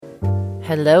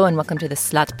Hello and welcome to the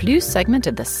Slate Plus segment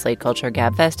of the Slate Culture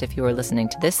Gabfest. If you are listening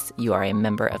to this, you are a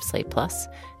member of Slate Plus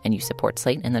and you support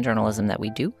Slate and the journalism that we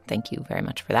do. Thank you very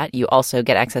much for that. You also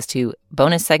get access to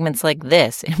bonus segments like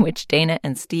this, in which Dana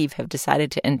and Steve have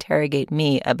decided to interrogate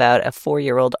me about a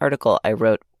 4-year-old article I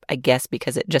wrote, I guess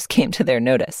because it just came to their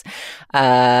notice.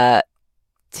 To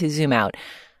zoom out,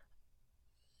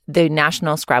 the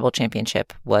National Scrabble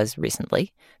Championship was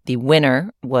recently. The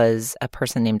winner was a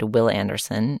person named Will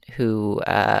Anderson, who,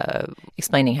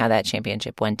 explaining how that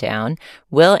championship went down.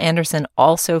 Will Anderson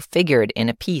also figured in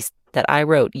a piece that I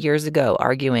wrote years ago,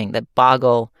 arguing that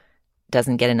Boggle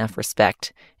doesn't get enough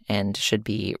respect and should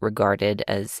be regarded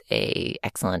as a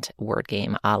excellent word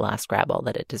game a la Scrabble,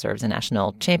 that it deserves a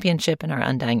national championship and our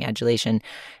undying adulation.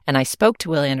 And I spoke to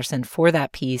Will Anderson for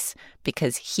that piece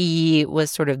because he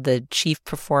was sort of the chief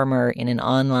performer in an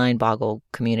online Boggle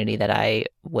community that I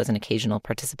was an occasional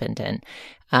participant in,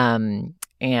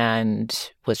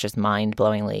 and was just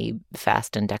mind-blowingly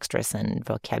fast and dexterous and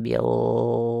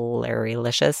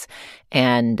vocabulary-licious,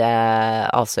 and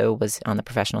also was on the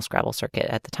professional Scrabble circuit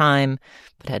at the time,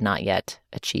 but had not yet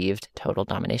achieved total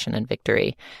domination and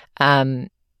victory. So,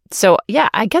 yeah,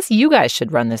 I guess you guys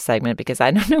should run this segment because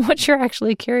I don't know what you're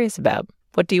actually curious about.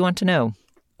 What do you want to know?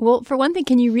 Well, for one thing,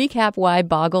 can you recap why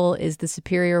Boggle is the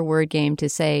superior word game to,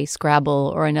 say,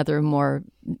 Scrabble or another more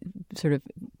sort of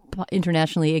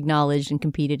internationally acknowledged and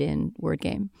competed in word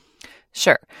game?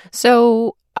 Sure.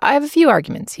 So I have a few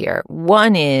arguments here.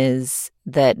 One is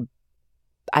that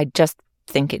I just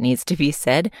think it needs to be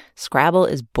said, Scrabble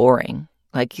is boring.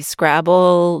 Like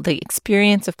Scrabble, the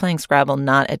experience of playing Scrabble,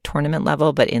 not at tournament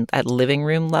level, but at living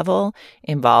room level,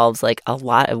 involves like a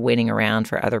lot of waiting around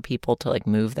for other people to like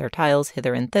move their tiles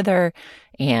hither and thither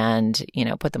and, you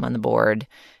know, put them on the board.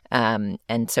 And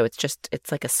so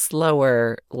it's like a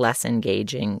slower, less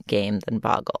engaging game than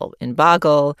Boggle. In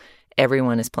Boggle,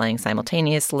 everyone is playing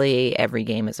simultaneously. Every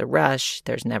game is a rush.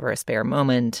 There's never a spare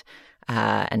moment.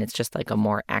 And it's just like a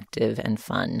more active and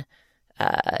fun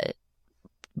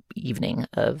evening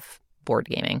of board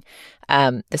gaming.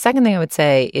 The second thing I would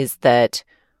say is that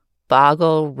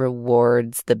Boggle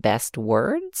rewards the best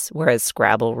words, whereas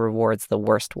Scrabble rewards the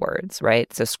worst words,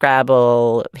 right? So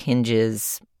Scrabble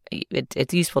hinges...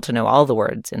 It's useful to know all the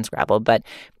words in Scrabble, but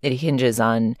it hinges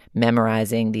on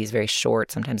memorizing these very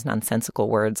short, sometimes nonsensical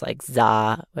words like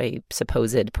za, a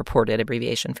supposed purported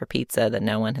abbreviation for pizza that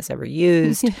no one has ever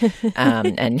used,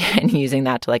 and using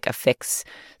that to like affix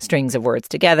strings of words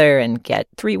together and get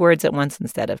 3 words at once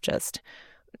instead of just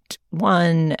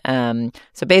one.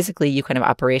 So basically, you kind of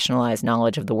operationalize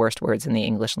knowledge of the worst words in the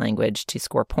English language to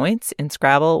score points in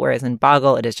Scrabble, whereas in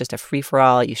Boggle, it is just a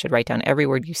free-for-all. You should write down every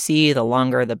word you see. The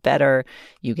longer, the better.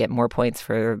 You get more points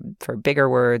for bigger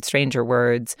words, stranger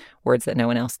words, words that no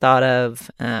one else thought of.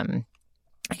 I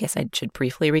guess I should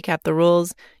briefly recap the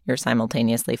rules. You're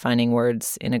simultaneously finding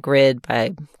words in a grid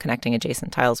by connecting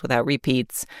adjacent tiles without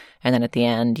repeats. And then at the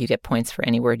end, you get points for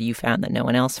any word you found that no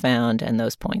one else found, and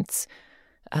those points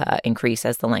increase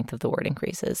as the length of the word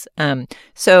increases.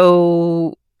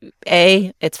 So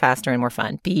A, it's faster and more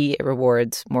fun. B, it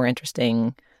rewards more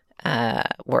interesting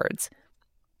words.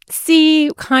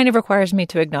 C kind of requires me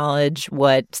to acknowledge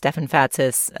what Stefan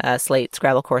Fatsis, Slate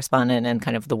Scrabble correspondent and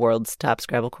kind of the world's top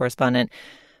Scrabble correspondent,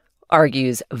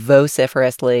 argues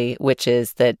vociferously, which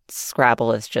is that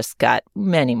Scrabble has just got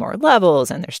many more levels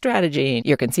and their strategy.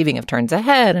 You're conceiving of turns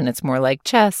ahead and it's more like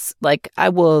chess. Like, I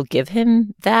will give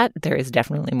him that. There is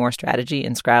definitely more strategy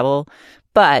in Scrabble.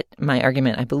 But my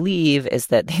argument, I believe, is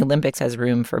that the Olympics has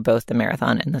room for both the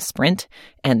marathon and the sprint,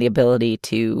 and the ability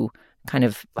to kind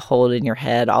of hold in your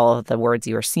head all of the words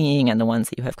you are seeing and the ones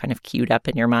that you have kind of queued up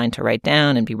in your mind to write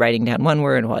down, and be writing down one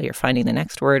word while you're finding the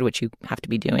next word, which you have to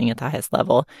be doing at the highest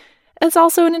level. It's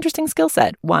also an interesting skill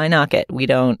set. Why knock it?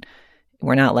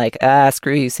 We're not like,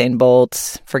 screw Usain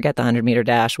Bolt, forget the 100-meter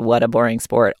dash, what a boring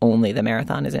sport, only the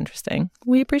marathon is interesting.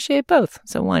 We appreciate both,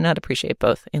 so why not appreciate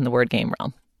both in the word game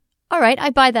realm? All right, I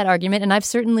buy that argument, and I've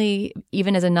certainly,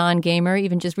 even as a non-gamer,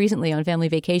 even just recently on family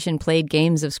vacation, played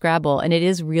games of Scrabble, and it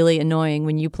is really annoying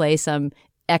when you play some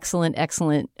excellent,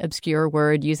 obscure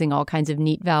word using all kinds of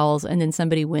neat vowels, and then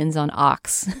somebody wins on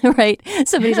ox, right?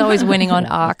 Somebody's always winning on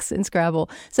ox in Scrabble.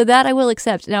 So that I will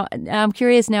accept. Now, I'm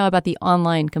curious now about the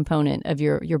online component of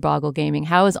your Boggle gaming.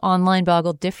 How is online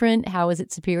Boggle different? How is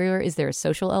it superior? Is there a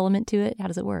social element to it? How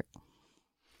does it work?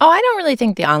 Oh, I don't really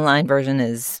think the online version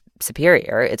is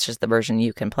superior. It's just the version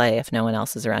you can play if no one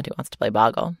else is around who wants to play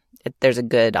Boggle. there's a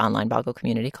good online Boggle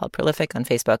community called Prolific on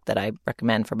Facebook that I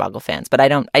recommend for Boggle fans. But I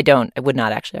would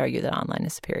not actually argue that online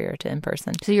is superior to in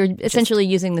person. So you're essentially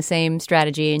using the same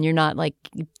strategy, and you're not like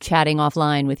chatting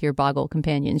offline with your Boggle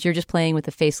companions. You're just playing with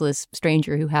a faceless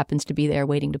stranger who happens to be there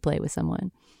waiting to play with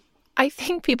someone. I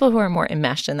think people who are more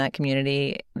enmeshed in that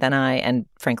community than I, and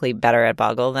frankly better at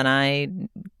Boggle than I,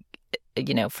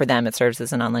 for them it serves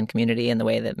as an online community in the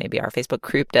way that maybe our Facebook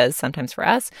group does sometimes for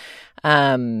us.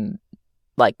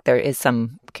 Like there is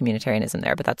some communitarianism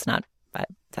there, but that's not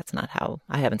how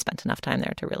I haven't spent enough time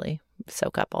there to really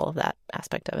soak up all of that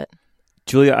aspect of it.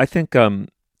 Julia, I think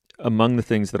among the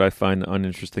things that I find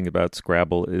uninteresting about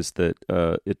Scrabble is that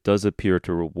it does appear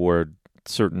to reward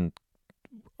certain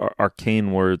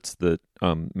arcane words that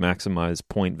maximize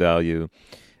point value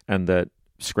and that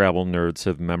Scrabble nerds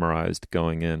have memorized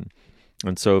going in.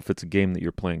 And so if it's a game that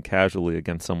you're playing casually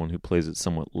against someone who plays it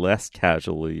somewhat less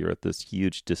casually, you're at this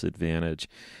huge disadvantage.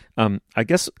 I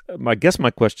guess my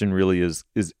question really is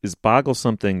Boggle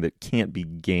something that can't be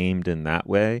gamed in that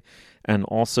way? And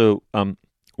also,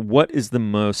 what is the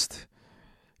most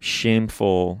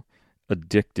shameful,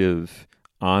 addictive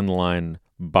online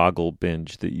Boggle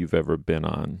binge that you've ever been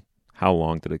on? How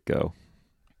long did it go?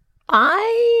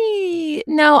 I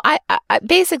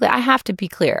basically, I have to be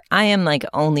clear. I am like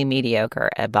only mediocre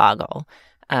at Boggle,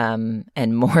 and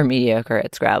more mediocre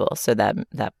at Scrabble. So that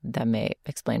may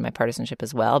explain my partisanship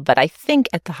as well. But I think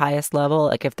at the highest level,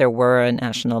 like if there were a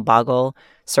national Boggle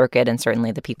circuit, and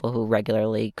certainly the people who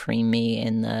regularly cream me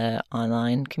in the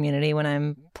online community when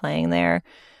I'm playing there,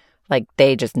 like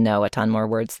they just know a ton more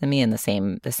words than me, and the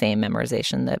same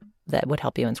memorization that would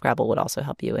help you in Scrabble would also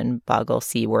help you in Boggle.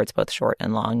 See words both short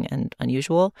and long and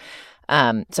unusual.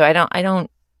 So I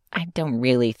don't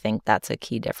really think that's a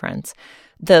key difference.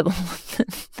 The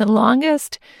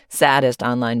longest, saddest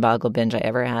online Boggle binge I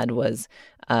ever had was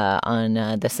on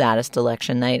the saddest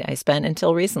election night I spent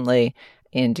until recently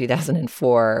in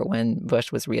 2004 when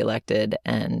Bush was reelected,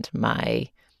 and my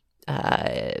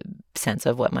sense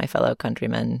of what my fellow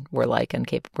countrymen were like and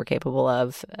were capable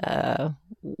of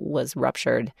was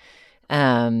ruptured.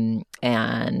 And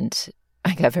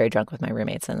I got very drunk with my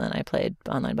roommates, and then I played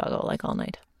online Boggle like all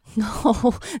night.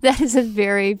 Oh, that is a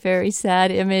very, very sad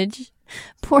image.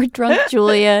 Poor drunk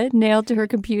Julia, nailed to her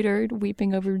computer,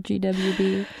 weeping over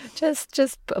GWB.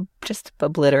 Just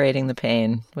obliterating the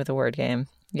pain with a word game.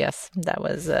 Yes, that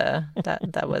was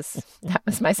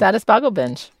my saddest Boggle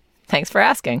binge. Thanks for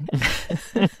asking.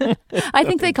 I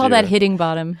think they call that hitting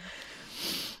bottom.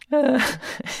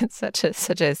 It's such a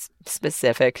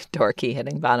specific, dorky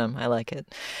hitting bottom. I like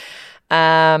it.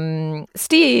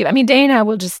 Steve, Dana,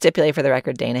 we'll just stipulate for the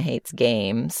record, Dana hates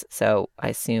games. So I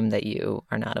assume that you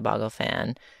are not a Boggle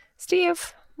fan.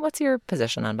 Steve, what's your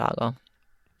position on Boggle?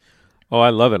 Oh,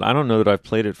 I love it. I don't know that I've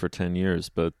played it for 10 years,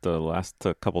 but the last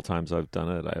couple times I've done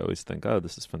it, I always think, oh,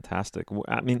 this is fantastic.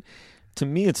 To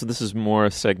me, this is more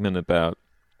a segment about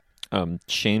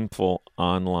shameful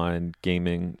online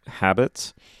gaming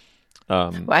habits.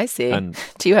 I see.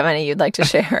 Do you have any you'd like to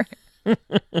share?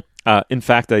 In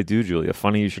fact, I do, Julia.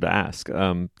 Funny you should ask.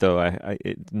 Though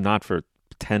not for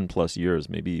 10 plus years,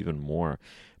 maybe even more.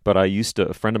 But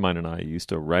a friend of mine and I used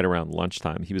to, right around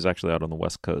lunchtime, he was actually out on the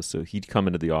West Coast, so he'd come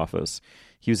into the office.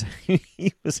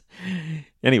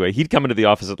 Anyway, he'd come into the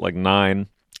office at like 9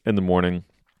 in the morning,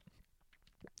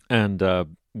 and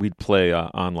we'd play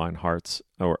online hearts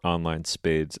or online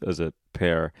spades as a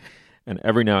pair. And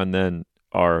every now and then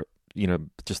our,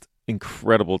 just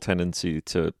incredible tendency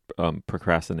to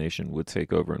procrastination would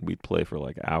take over, and we'd play for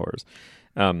like hours.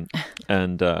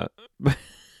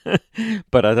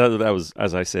 But I thought that was,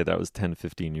 as I say, that was 10,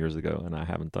 15 years ago, and I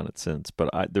haven't done it since. But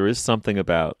there is something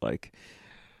about like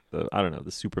the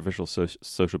superficial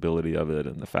sociability of it,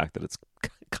 and the fact that it's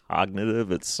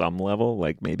cognitive at some level.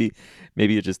 Like maybe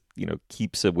it just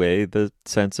keeps away the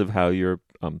sense of how you're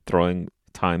throwing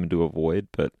time into a void.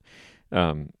 But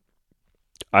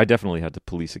I definitely had to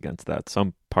police against that.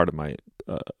 Some part of my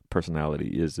personality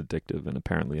is addictive, and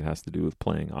apparently it has to do with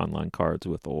playing online cards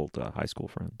with old high school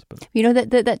friends. But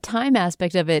that time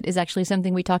aspect of it is actually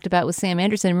something we talked about with Sam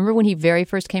Anderson. Remember when he very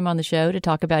first came on the show to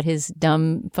talk about his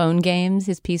dumb phone games,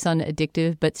 his piece on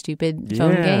addictive but stupid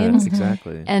phone games?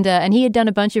 Exactly. And he had done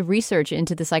a bunch of research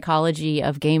into the psychology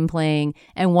of game playing.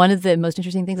 And one of the most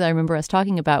interesting things I remember us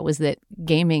talking about was that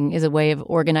gaming is a way of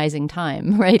organizing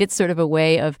time, right? It's sort of a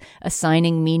way of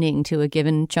assigning meaning to a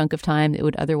given chunk of time that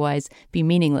would otherwise be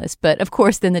meaningless. But of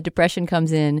course, then the depression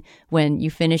comes in when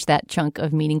you finish that chunk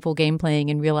of meaningful game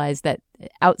playing and realize that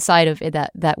outside of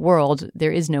that world,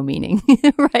 there is no meaning,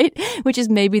 right? Which is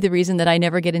maybe the reason that I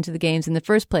never get into the games in the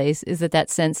first place, is that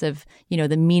sense of,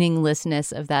 the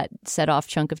meaninglessness of that set off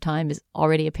chunk of time is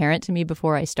already apparent to me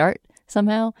before I start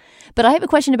somehow. But I have a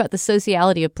question about the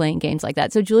sociality of playing games like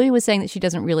that. So Julia was saying that she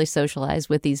doesn't really socialize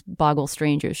with these boggle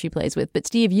strangers she plays with. But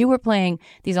Steve, you were playing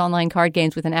these online card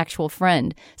games with an actual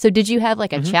friend. So did you have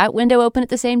like a chat window open at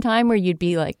the same time where you'd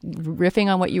be like riffing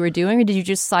on what you were doing, or did you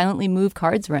just silently move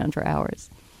cards around for hours?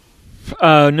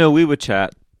 No, we would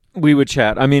chat.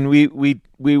 I mean, we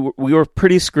were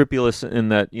pretty scrupulous in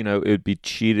that, it would be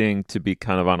cheating to be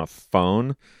kind of on a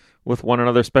phone with one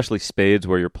another, especially spades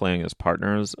where you're playing as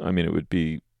partners. I mean, it would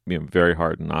be very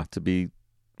hard not to be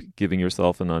giving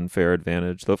yourself an unfair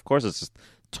advantage. Though, of course, it's just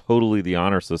totally the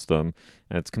honor system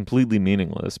and it's completely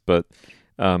meaningless. But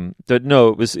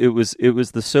no, it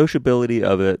was the sociability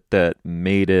of it that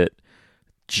made it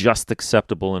just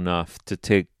acceptable enough to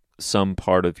take some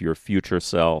part of your future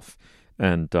self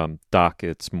and dock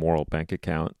its moral bank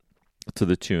account to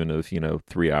the tune of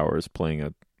 3 hours playing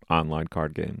an online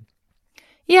card game.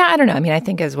 Yeah, I don't know. I mean, I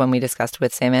think as when we discussed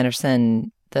with Sam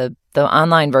Anderson, the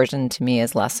online version to me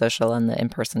is less social and the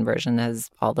in-person version has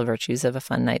all the virtues of a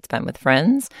fun night spent with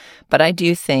friends. But I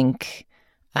do think,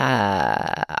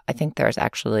 there's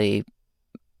actually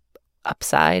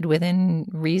upside within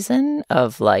reason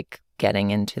of like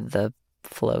getting into the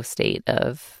flow state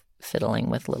of fiddling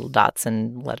with little dots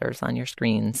and letters on your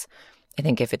screens. I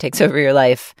think if it takes over your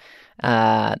life,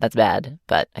 that's bad.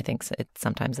 But I think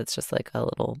sometimes it's just like a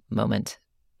little moment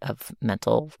of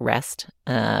mental rest.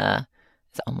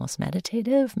 It's almost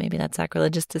meditative. Maybe that's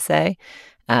sacrilegious to say.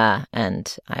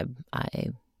 And I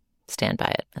stand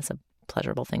by it as a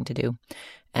pleasurable thing to do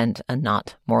and a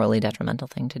not morally detrimental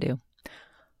thing to do.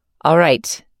 All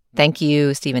right. Thank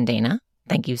you, Steve and Dana.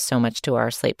 Thank you so much to our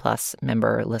Slate Plus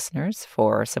member listeners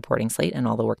for supporting Slate and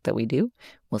all the work that we do.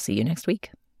 We'll see you next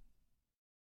week.